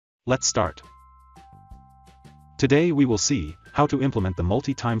Let's start. Today we will see how to implement the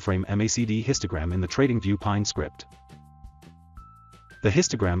multi-timeframe MACD histogram in the TradingView Pine script. The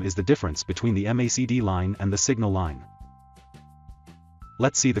histogram is the difference between the MACD line and the signal line.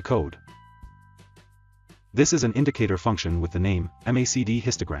 Let's see the code. This is an indicator function with the name MACD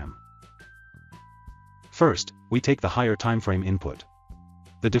histogram. First, we take the higher timeframe input.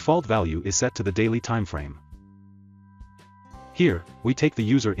 The default value is set to the daily timeframe. Here, we take the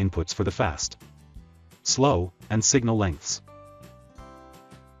user inputs for the fast, slow, and signal lengths.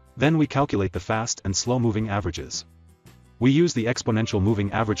 Then we calculate the fast and slow moving averages. We use the exponential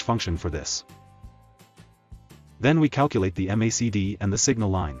moving average function for this. Then we calculate the MACD and the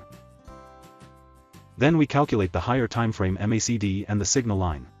signal line. Then we calculate the higher timeframe MACD and the signal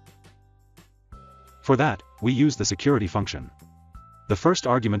line. For that, we use the security function. The first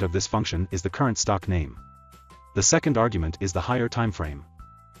argument of this function is the current stock name. The second argument is the higher timeframe.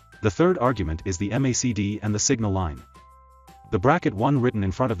 The third argument is the MACD and the signal line. The bracket 1 written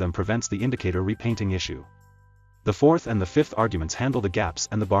in front of them prevents the indicator repainting issue. The fourth and the fifth arguments handle the gaps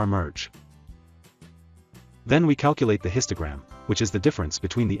and the bar merge. Then we calculate the histogram, which is the difference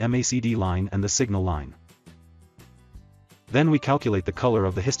between the MACD line and the signal line. Then we calculate the color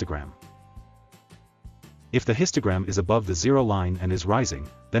of the histogram. If the histogram is above the zero line and is rising,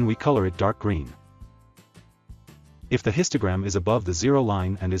 then we color it dark green. If the histogram is above the zero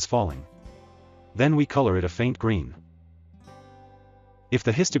line and is falling, then we color it a faint green. If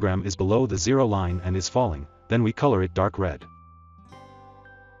the histogram is below the zero line and is falling, then we color it dark red.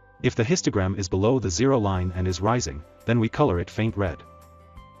 If the histogram is below the zero line and is rising, then we color it faint red.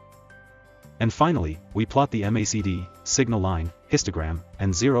 And finally, we plot the MACD, signal line, histogram,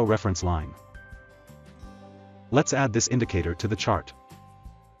 and zero reference line. Let's add this indicator to the chart.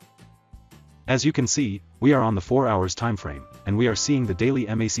 As you can see, we are on the 4 hours time frame, and we are seeing the daily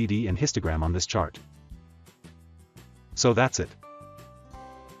MACD and histogram on this chart. So that's it.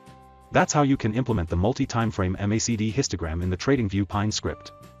 That's how you can implement the multi-timeframe MACD histogram in the TradingView Pine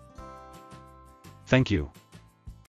script. Thank you.